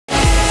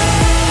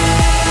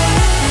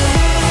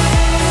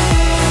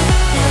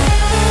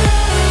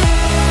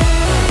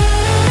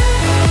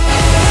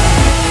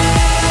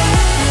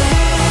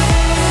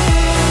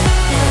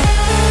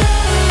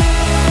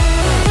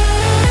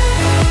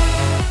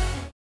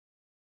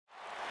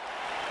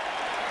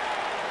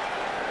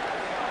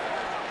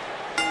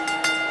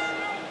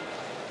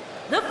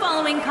The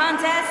following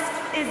contest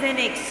is an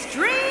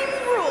Extreme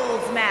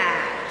Rules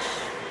match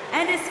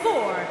and is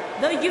for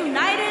the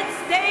United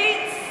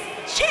States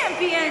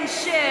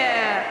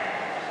Championship.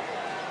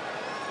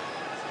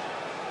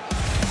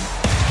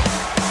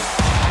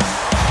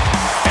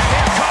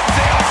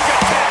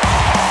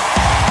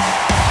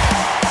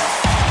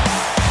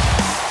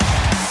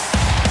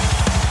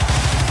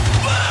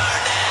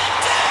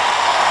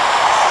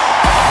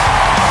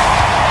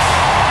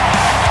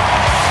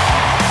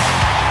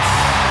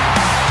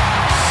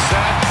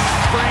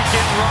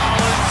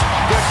 Rollins,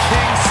 the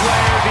King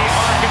Slayer, the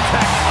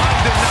Architect,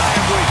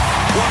 undeniably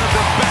one of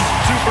the best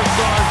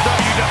superstars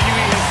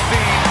WWE has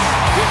seen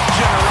this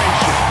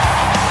generation.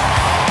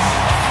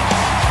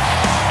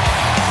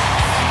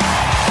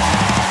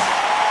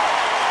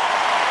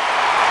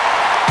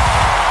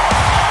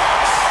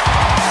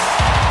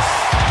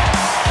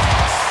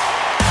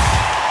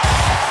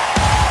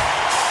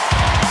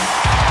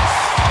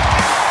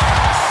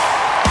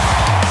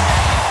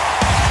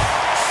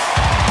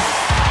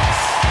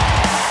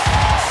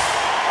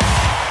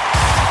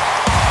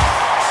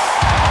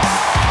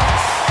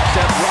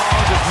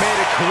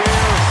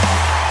 Career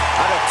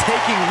out of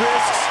taking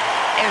risks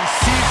and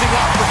seizing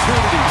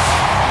opportunities.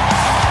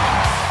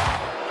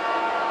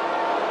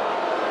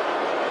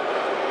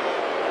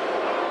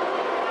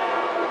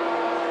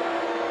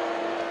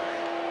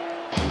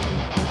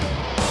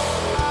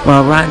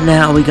 Well, right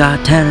now we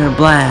got Tanner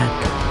Black.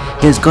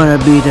 He's gonna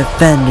be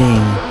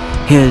defending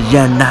his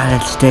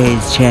United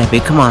States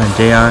champion. Come on,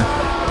 JR.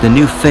 The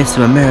new face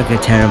of America,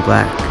 Tanner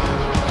Black.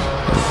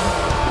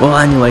 Well,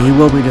 anyway, he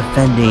will be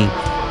defending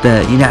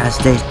the United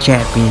States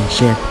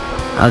Championship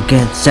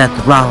against Seth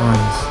Rollins.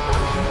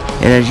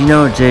 And as you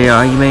know,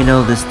 JR, you may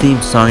know this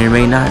theme song, you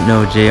may not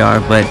know, JR,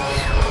 but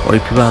or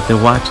you people out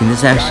there watching, this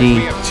is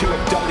actually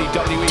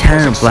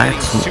Tanner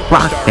Black's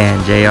rock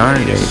band, JR.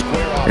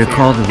 They're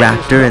called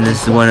Raptor, and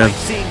this is one of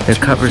their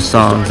cover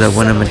songs of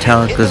one of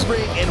Metallica's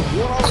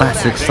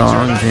classic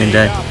songs, and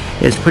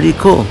it's pretty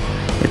cool.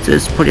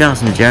 It's pretty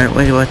awesome, JR.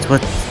 Wait,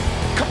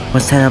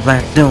 what's Tanner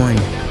Black doing?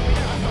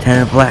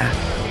 Tanner Black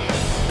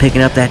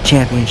picking up that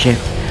championship.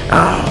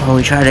 Oh,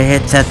 he tried to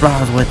hit Seth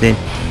Rollins with it.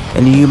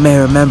 And you may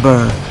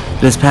remember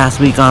this past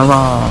week on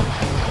Raw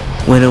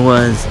when it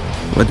was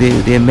with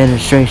the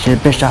administration,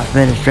 Bischoff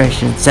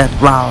administration, Seth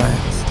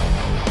Rollins,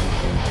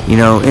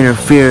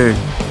 interfered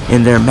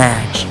in their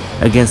match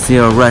against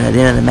Theo Rudd. At the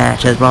end of the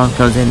match, Seth Rollins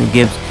comes in and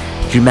gives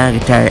Drew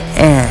McIntyre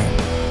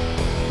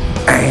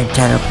and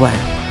Tanner Black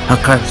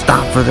a curb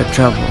stop for the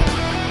trouble.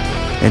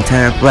 And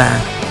Tanner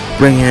Black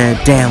bringing in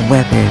a damn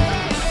weapon.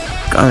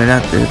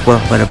 Not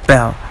but a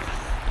belt.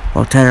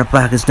 Well, Tanner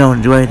Black is known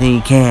to do anything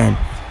he can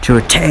to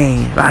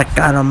retain. My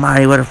God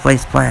Almighty, what a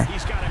face plant!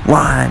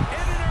 One,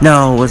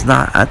 no, it was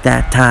not at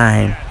that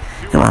time.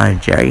 Come on,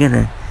 Jerry, you're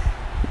gonna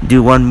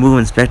do one move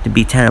and expect to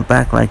beat Tanner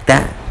Black like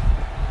that?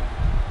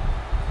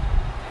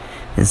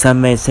 And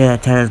some may say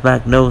that Tanner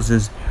Black knows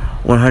is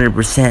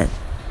 100%.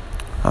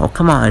 Oh,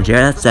 come on,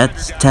 Jerry,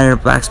 that's Tanner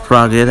Black's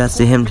prerogative. That's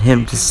to him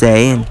to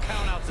say, and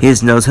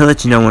his knows. He'll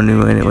let you know when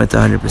it went to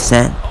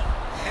 100%.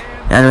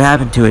 That's what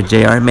happened to it,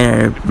 JR. It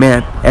may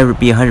not ever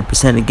be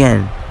 100%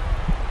 again.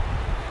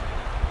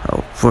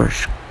 Oh, for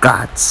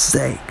God's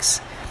sakes.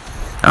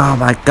 Oh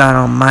my God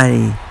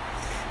Almighty.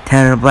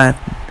 Tanner Black.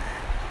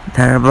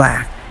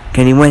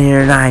 Can he win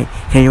here tonight?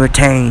 Can he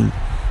retain?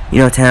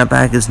 Tanner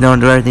Black is known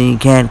to do everything he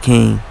can,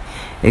 King.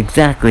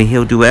 Exactly,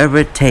 he'll do whatever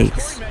it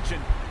takes.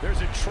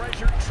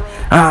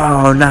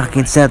 Oh,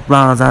 knocking Seth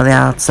Rollins on the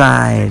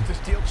outside.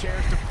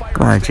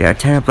 Come on, JR.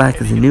 Tanner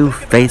Black is the new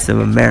face of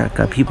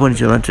America. People need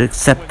to learn to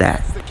accept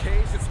that.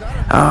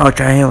 Oh,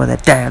 try him with a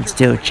damn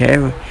steel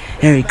chair.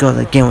 Here he goes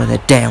again with a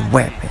damn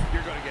weapon.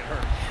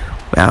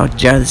 Well,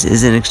 JR, this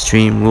is an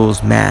Extreme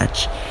Rules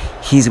match.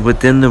 He's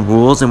within the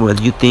rules, and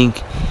whether you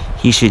think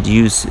he should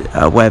use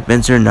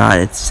weapons or not,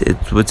 it's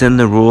within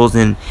the rules,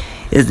 and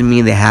it doesn't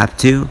mean they have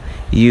to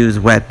use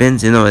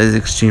weapons. It's an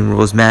Extreme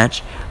Rules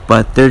match,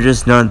 but they're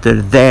just known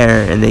they're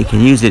there, and they can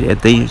use it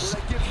if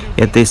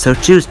they so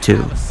choose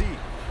to.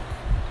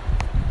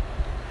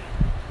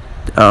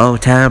 Oh,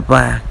 Tanner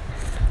Black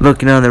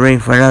looking on the ring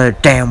for another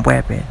damn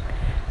weapon.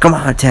 Come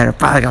on, Tanner,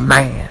 fight like a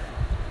man.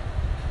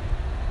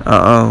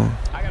 Uh-oh.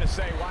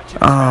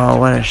 Oh,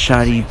 what a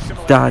shot he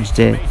dodged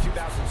it.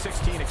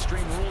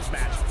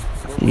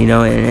 And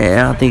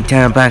I don't think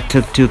Tanner Black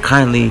took too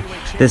kindly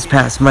this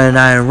past Monday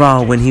Night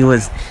Raw when he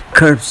was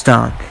curb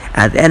stomped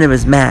at the end of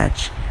his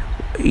match.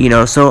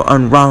 So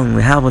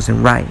unwrongly. That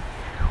wasn't right.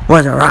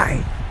 Wasn't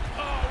right.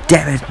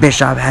 Damn it,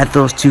 Bischoff had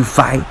those two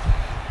fight.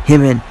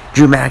 Him and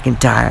Drew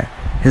McIntyre.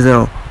 His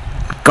little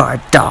guard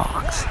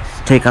dogs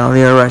take on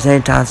the other rest.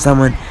 Anytime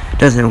someone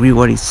doesn't read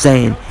what he's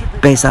saying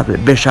based off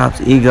of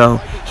Bischoff's ego,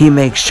 he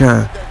makes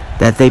sure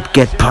that they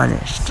get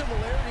punished.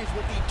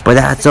 But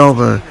that's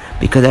over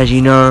because, as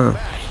you know,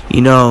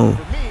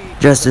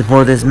 just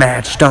before this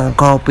match, Stone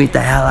Cold beat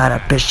the hell out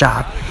of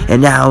Bischoff,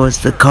 and now it's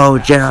the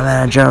co-general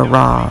manager of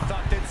Raw.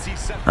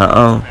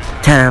 Uh-oh,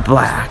 Tanner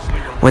Black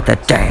with a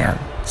damn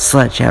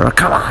sledgehammer.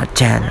 Come on,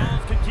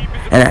 Tanner.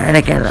 And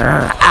again,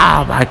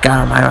 oh my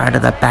god, right to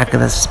the back of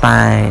the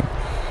spine.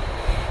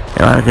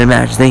 A lot of good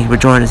matches. Thank you for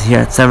joining us here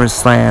at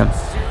SummerSlam.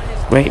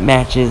 Great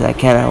matches. I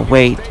cannot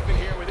wait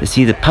to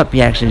see the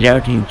puppy action.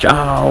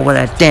 Oh, what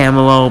a damn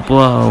low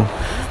blow.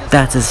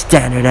 That's a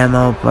standard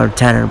MO for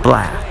Tanner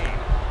Black.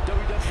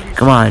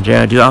 Come on,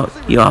 Jared. You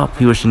all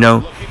people should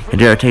know. And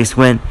Jared takes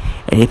win.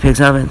 And he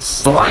picks up and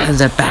slams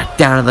it back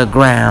down to the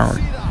ground.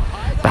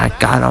 By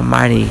God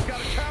Almighty.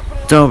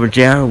 It's over,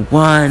 Jared.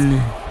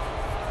 1,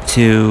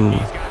 2.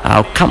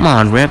 Oh, come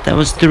on, Rip. That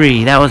was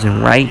 3. That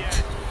wasn't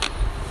right.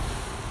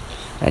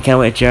 I can't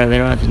wait, Jared.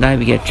 Later on tonight,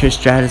 we get Trish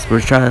Stratus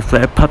versus Charlotte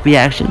Flair. Puppy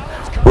action.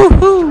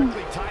 Woohoo!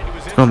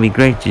 It's gonna be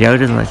great,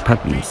 Jared. Doesn't like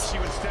puppies.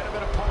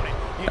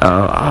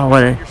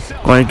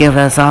 Going to give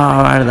us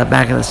all out of the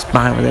back of the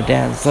spine with a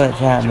damn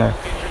sledgehammer.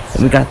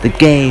 And we got the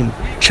game.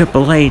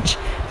 Triple H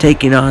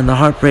taking on the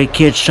Heartbreak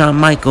Kid, Shawn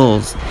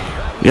Michaels.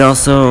 We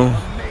also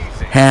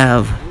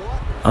have,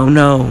 oh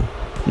no,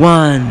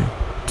 1.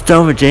 It's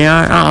over,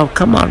 JR. Oh,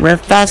 come on,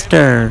 Ref,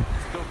 faster.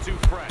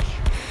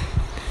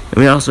 And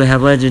we also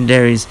have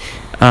legendaries,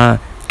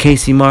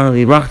 Casey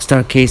Marley,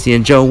 Rockstar Casey,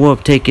 and Joe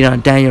Wolf taking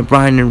on Daniel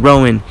Bryan and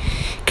Rowan.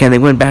 Can they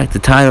win back the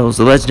titles,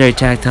 the legendary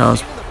tag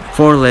titles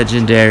for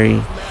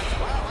Legendary?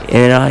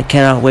 And I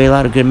cannot wait. A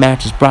lot of good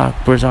matches. Brock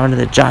versus Andre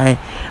the Giant.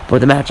 But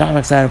the match I'm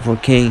excited for,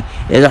 King,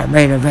 is our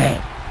main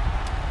event.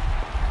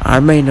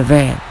 Our main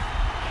event.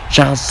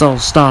 Sean Soul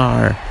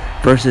Star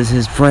versus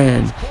his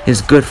friend,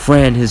 his good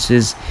friend,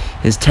 his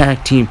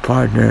tag team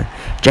partner,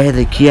 Jay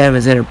the Key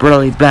Evans, in a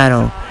brutally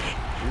battle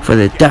for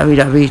the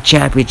WWE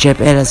Championship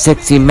in a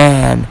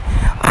 60-man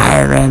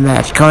Iron Man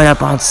match coming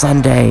up on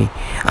Sunday.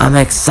 I'm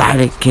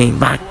excited, King.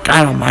 My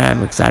God Almighty,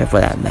 I'm excited for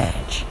that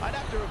match.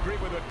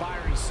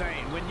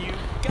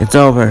 It's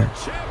over.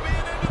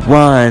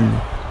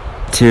 1,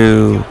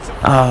 2.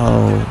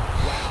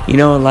 Oh, you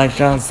know, like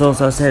Sean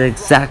Sosa said,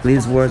 exactly.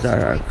 His words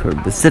are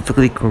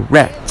specifically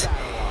correct.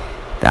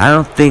 I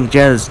don't think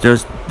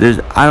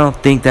I don't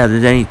think that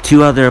there's any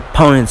 2 other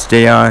opponents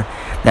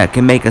that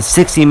can make a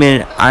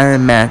 60-minute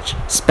Iron match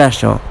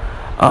special.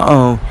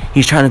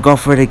 He's trying to go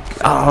for it.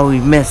 He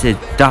missed it.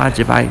 Dodged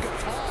it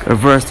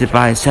reversed it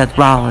by Seth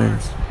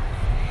Rollins.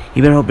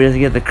 You better hope he doesn't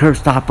get the curb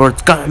stop, or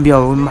it's gonna be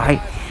over. We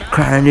might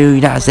crown a new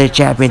United States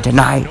champion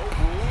tonight.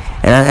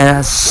 And a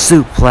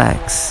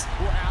suplex.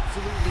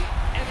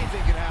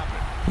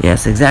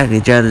 Yes, exactly,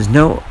 Jared. There's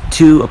no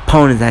 2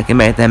 opponents that can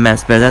make that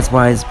match better. That's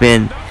why it's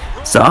been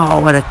so. Oh,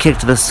 what a kick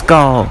to the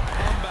skull.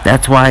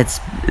 That's why it's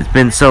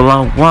been so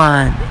long.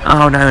 1.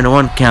 Oh, not even a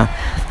 1 count.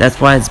 That's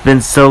why it's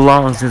been so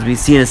long since we've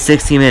seen a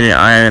 60-minute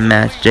Iron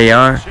match,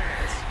 JR.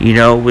 You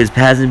know, it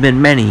hasn't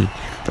been many.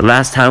 The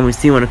last time we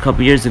seen one a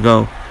couple years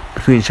ago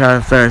between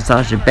Charlotte Flair and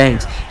Sasha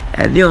Banks,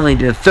 and they only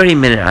did a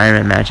 30-minute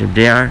Iron Man matchup,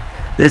 JR.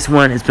 This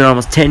one, it's been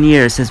almost 10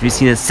 years since we've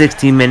seen a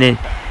 60-minute.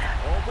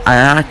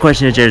 I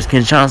question is, JR,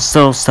 can Sean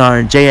Soulstar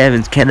and Jay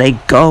Evans, can they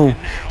go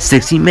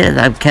 60 minutes?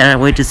 I cannot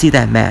wait to see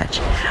that match.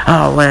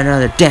 Oh, what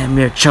another damn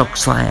near choke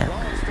slam.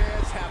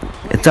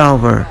 It's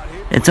over.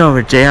 It's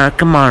over, JR.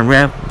 Come on,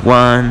 ref.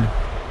 1,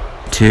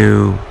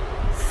 2,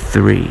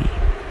 3.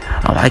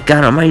 Oh my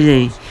God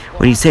Almighty!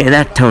 When you say in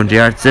that tone,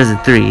 JR, it says a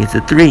 3. It's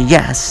a 3.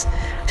 Yes,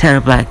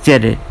 Tanner Black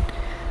did it.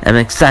 I'm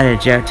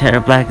excited, JR. Tanner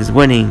Black is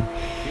winning.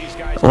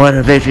 What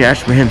a victory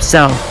match for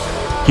himself.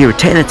 He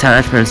retained the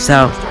title for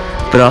himself,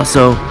 but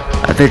also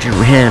a victory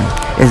for him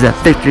is a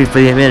victory for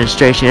the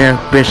administration. Eric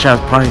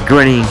Bischoff's probably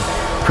grinning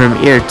from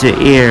ear to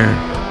ear.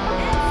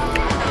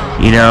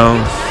 You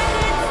know,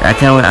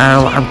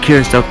 I'm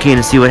curious though, keen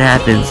to see what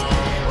happens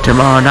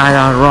tomorrow night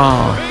on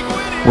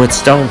Raw with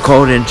Stone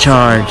Cold in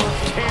charge.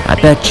 I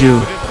bet you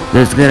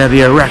there's gonna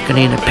be a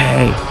reckoning to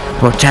pay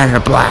for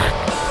Tanner Black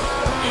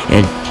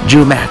and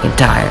Drew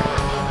McIntyre.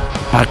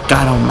 By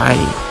God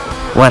Almighty,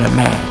 what a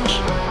match!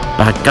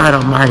 By God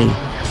Almighty,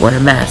 what a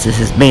match this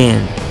has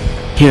been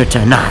here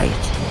tonight.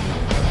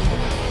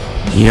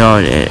 You know,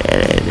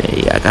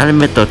 I gotta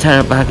admit though,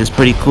 Tanner Black is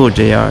pretty cool,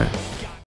 JR.